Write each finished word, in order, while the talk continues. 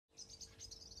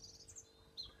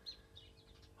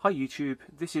Hi YouTube,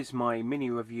 this is my mini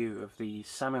review of the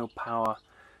Samil Power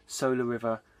Solar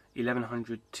River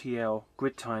 1100 TL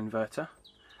grid tie inverter.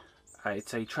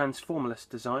 It's a transformerless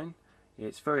design.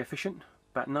 It's very efficient,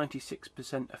 about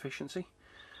 96% efficiency.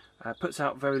 Puts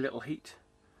out very little heat.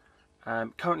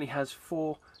 Currently has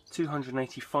four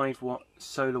 285 watt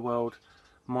SolarWorld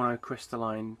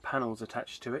monocrystalline panels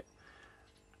attached to it,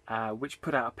 which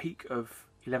put out a peak of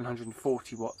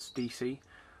 1140 watts DC.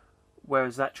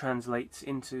 Whereas that translates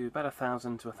into about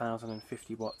 1000 to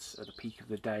 1050 watts at the peak of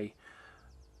the day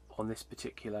on this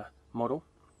particular model.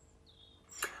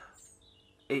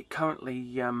 It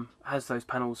currently has those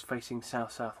panels facing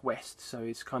south-southwest, so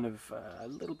it's kind of a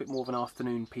little bit more of an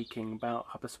afternoon peaking, about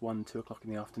 1, 2 o'clock in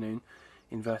the afternoon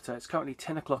inverter. It's currently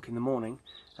 10 o'clock in the morning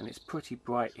and it's pretty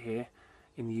bright here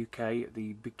in the UK at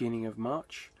the beginning of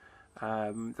March.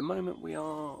 The moment we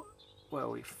are,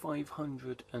 well, we're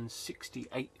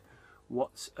 568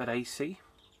 watts at AC.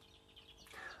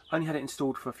 Only had it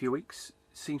installed for a few weeks.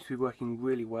 Seems to be working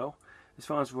really well. As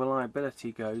far as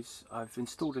reliability goes, I've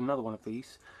installed another one of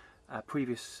these, a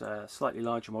previous slightly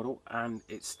larger model, and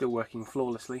it's still working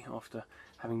flawlessly after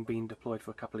having been deployed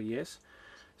for a couple of years.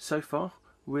 So far,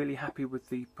 really happy with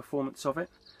the performance of it.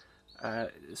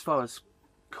 As far as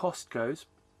cost goes,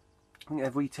 I think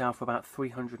they've retailed for about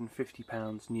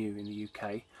 £350 new in the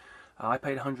UK. I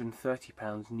paid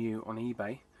 £130 new on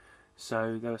eBay.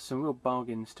 So there are some real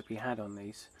bargains to be had on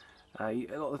these. A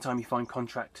lot of the time you find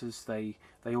contractors, they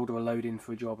order a load in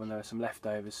for a job and there are some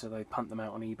leftovers, so they punt them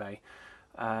out on eBay.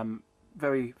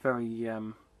 Very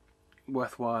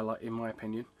worthwhile in my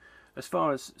opinion. As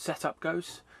far as setup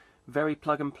goes, very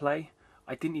plug and play.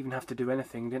 I didn't even have to do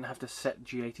anything, didn't have to set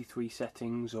G83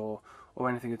 settings or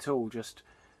anything at all, just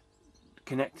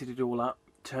connected it all up,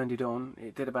 turned it on.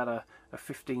 It did about a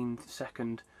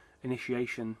 15-second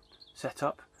initiation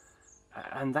setup.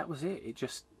 And that was it.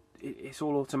 It's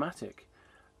all automatic.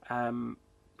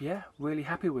 Yeah, really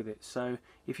happy with it. So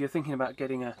if you're thinking about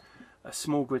getting a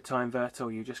small grid tie inverter,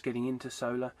 or you're just getting into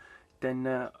solar,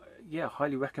 then yeah,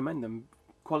 highly recommend them.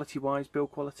 Quality wise,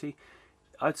 build quality,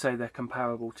 I'd say they're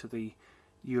comparable to the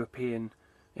European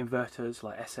inverters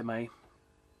like SMA.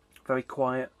 Very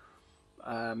quiet.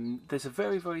 There's a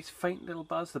very faint little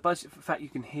buzz. The buzz, in fact, you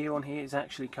can hear on here is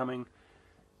actually coming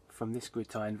from this grid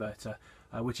tie inverter,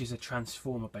 which is a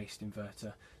transformer based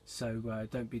inverter, so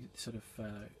don't be sort of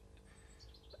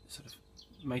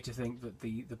made to think that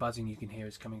the buzzing you can hear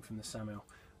is coming from the Samil.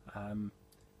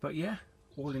 But yeah,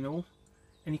 all in all,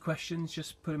 any questions,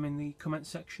 just put them in the comment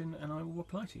section and I will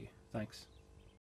reply to you. Thanks.